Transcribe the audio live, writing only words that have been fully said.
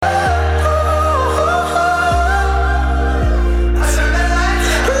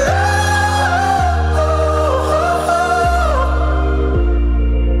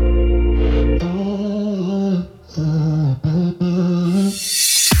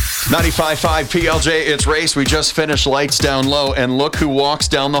95.5 PLJ, it's Race. We just finished Lights Down Low, and look who walks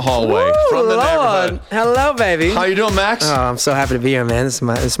down the hallway from the neighborhood. Hello, baby. How you doing, Max? Oh, I'm so happy to be here, man. This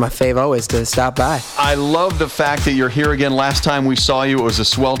is my fave always to stop by. I love the fact that you're here again. Last time we saw you, it was a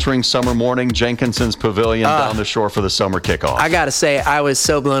sweltering summer morning, Jenkinson's Pavilion down the shore for the summer kickoff. I got to say, I was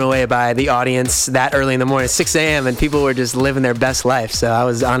so blown away by the audience that early in the morning, 6 a.m., and people were just living their best life. So I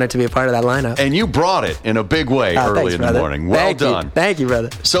was honored to be a part of that lineup. And you brought it in a big way early in the morning. Well done. Thank you,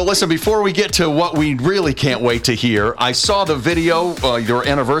 brother. So listen, before we get to what we really can't wait to hear, I saw the video, your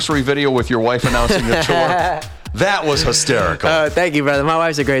anniversary video with your wife announcing the tour. That was hysterical. Thank you, brother. My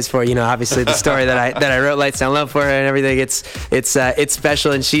wife's a great sport. You know, obviously the story that I wrote, Lights Down Low, for her and everything. It's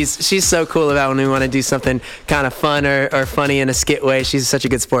special, and she's so cool about when we want to do something kind of fun or funny in a skit way. She's such a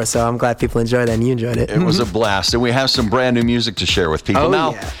good sport, so I'm glad people enjoyed that, and you enjoyed it. It was a blast, and we have some brand new music to share with people.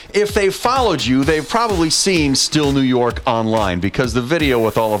 Now, if they followed you, they've probably seen Still New York online, because the video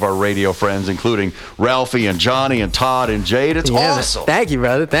with all of our radio friends, including Ralphie and Johnny and Todd and Jade, it's awesome. Thank you,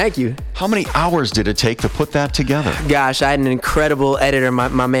 brother. Thank you. How many hours did it take to put that together? Gosh, I had an incredible editor,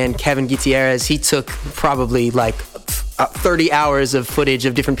 my man Kevin Gutierrez. He took probably like 30 hours of footage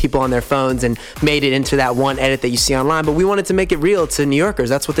of different people on their phones and made it into that one edit that you see online. But we wanted to make it real to New Yorkers.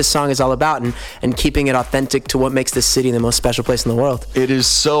 That's what this song is all about, and keeping it authentic to what makes this city the most special place in the world. It is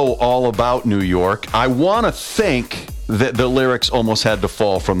so all about New York. I want to think that the lyrics almost had to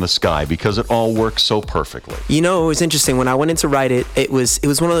fall from the sky because it all works so perfectly. You know, it was interesting when I went in to write it. It was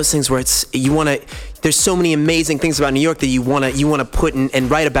one of those things where there's so many amazing things about New York that you want to put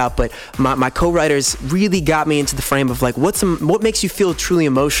and write about, but my co-writers really got me into the frame of like what makes you feel truly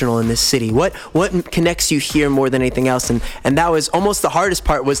emotional in this city, what connects you here more than anything else, and that was almost the hardest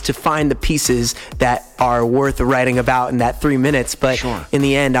part, was to find the pieces that are worth writing about in that 3 minutes. But in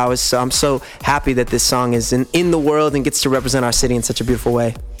the end, I'm so happy that this song is in the world and gets to represent our city in such a beautiful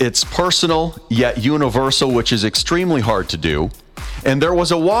way. It's personal yet universal, which is extremely hard to do. And there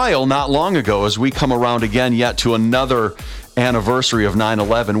was a while not long ago, as we come around again yet to another anniversary of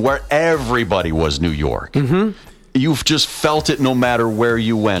 9/11, where everybody was New York. You've just felt it no matter where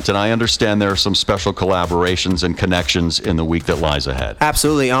you went. And I understand there are some special collaborations and connections in the week that lies ahead.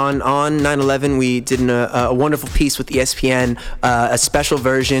 Absolutely. On 9/11, we did a wonderful piece with ESPN, a special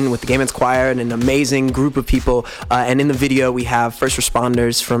version with the Gay Men's Choir and an amazing group of people. And in the video, we have first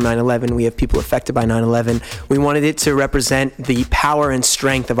responders from 9/11. We have people affected by 9/11. We wanted it to represent the power and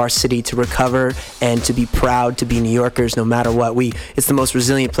strength of our city to recover and to be proud to be New Yorkers no matter what. It's the most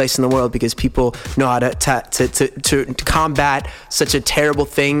resilient place in the world because people know how to combat such a terrible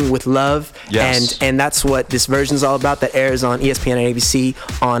thing with love. And that's what this version is all about, that airs on ESPN and ABC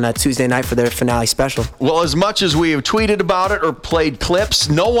on Tuesday night for their finale special. Well, as much as we have tweeted about it or played clips,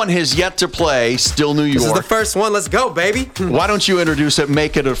 no one has yet to play Still New York. This is the first one. Let's go, baby. Why don't you introduce it,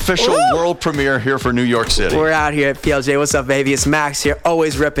 make it an official world premiere here for New York City? We're out here at PLJ. What's up, baby? It's Max here,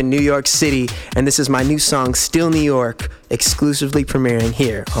 always repping New York City, and this is my new song, Still New York, exclusively premiering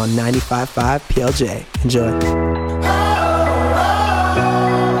here on 95.5 PLJ. Enjoy.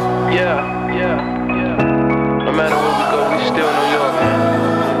 No matter where we go, we still New York.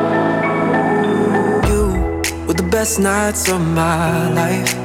 You were the best nights of my life.